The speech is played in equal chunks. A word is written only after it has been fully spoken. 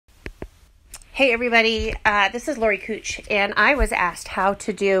Hey everybody, this is Lori Cooch, and I was asked how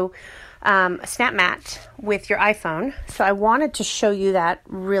to do a Snap Mat with your iPhone. So I wanted to show you that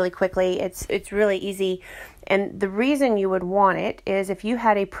really quickly. It's really easy, and the reason you would want it is if you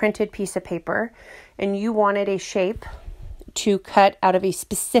had a printed piece of paper and you wanted a shape to cut out of a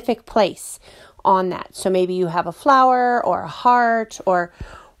specific place on that. So maybe you have a flower or a heart or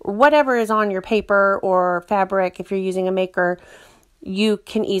whatever is on your paper or fabric. If you're using a maker, you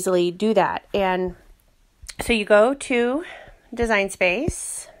can easily do that. And so you go to Design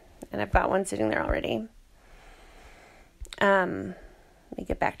Space, and I've got one sitting there already. Let me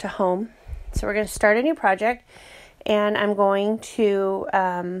get back to home. So we're going to start a new project, and I'm going to,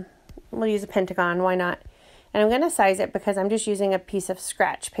 we'll use a pentagon, why not? And I'm going to size it because I'm just using a piece of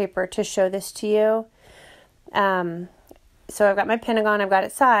scratch paper to show this to you. So I've got my pentagon, I've got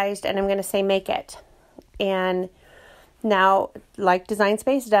it sized, and I'm going to say make it. And now, like Design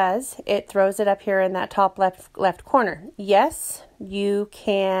Space does, it throws it up here in that top left corner. Yes, you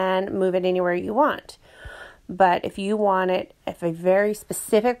can move it anywhere you want. But if you want it at a very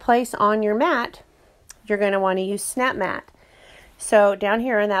specific place on your mat, you're going to want to use Snap Mat. So down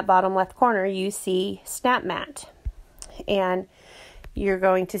here in that bottom left corner, you see Snap Mat. And you're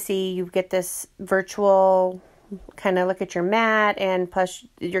going to see you get this virtual kind of look at your mat, and plus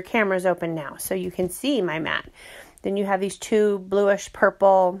your camera's open now, so you can see my mat. Then you have these two bluish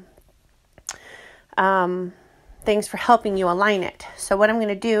purple things for helping you align it. So what I'm going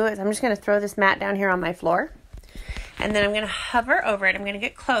to do is I'm just going to throw this mat down here on my floor. And then I'm going to hover over it. I'm going to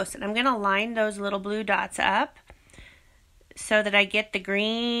get close. And I'm going to line those little blue dots up so that I get the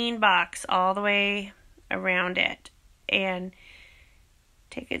green box all the way around it. And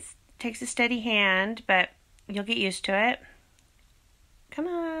takes a steady hand, but you'll get used to it. Come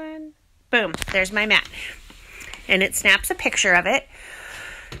on. Boom. There's my mat. And it snaps a picture of it.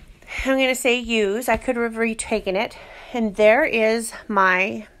 I'm going to say use. I could have retaken it. And there is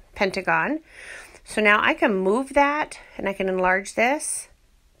my pentagon. So now I can move that, and I can enlarge this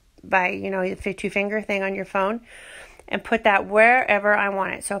by, the two-finger thing on your phone, and put that wherever I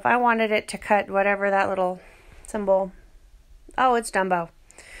want it. So if I wanted it to cut whatever that little symbol, oh, it's Dumbo.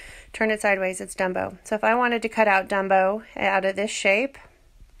 Turn it sideways, it's Dumbo. So if I wanted to cut out Dumbo out of this shape,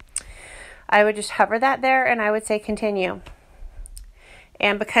 I would just hover that there, and I would say continue.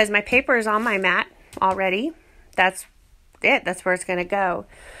 And because my paper is on my mat already, that's it. That's where it's going to go.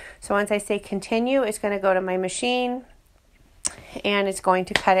 So once I say continue, it's going to go to my machine, and it's going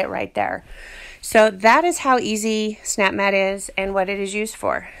to cut it right there. So that is how easy Snap Mat is and what it is used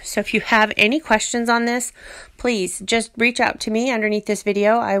for. So if you have any questions on this, please just reach out to me underneath this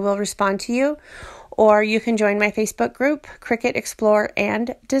video. I will respond to you. Or you can join my Facebook group, Cricut Explore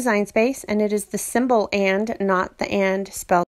and Design Space, and it is the symbol and, not the and spelled.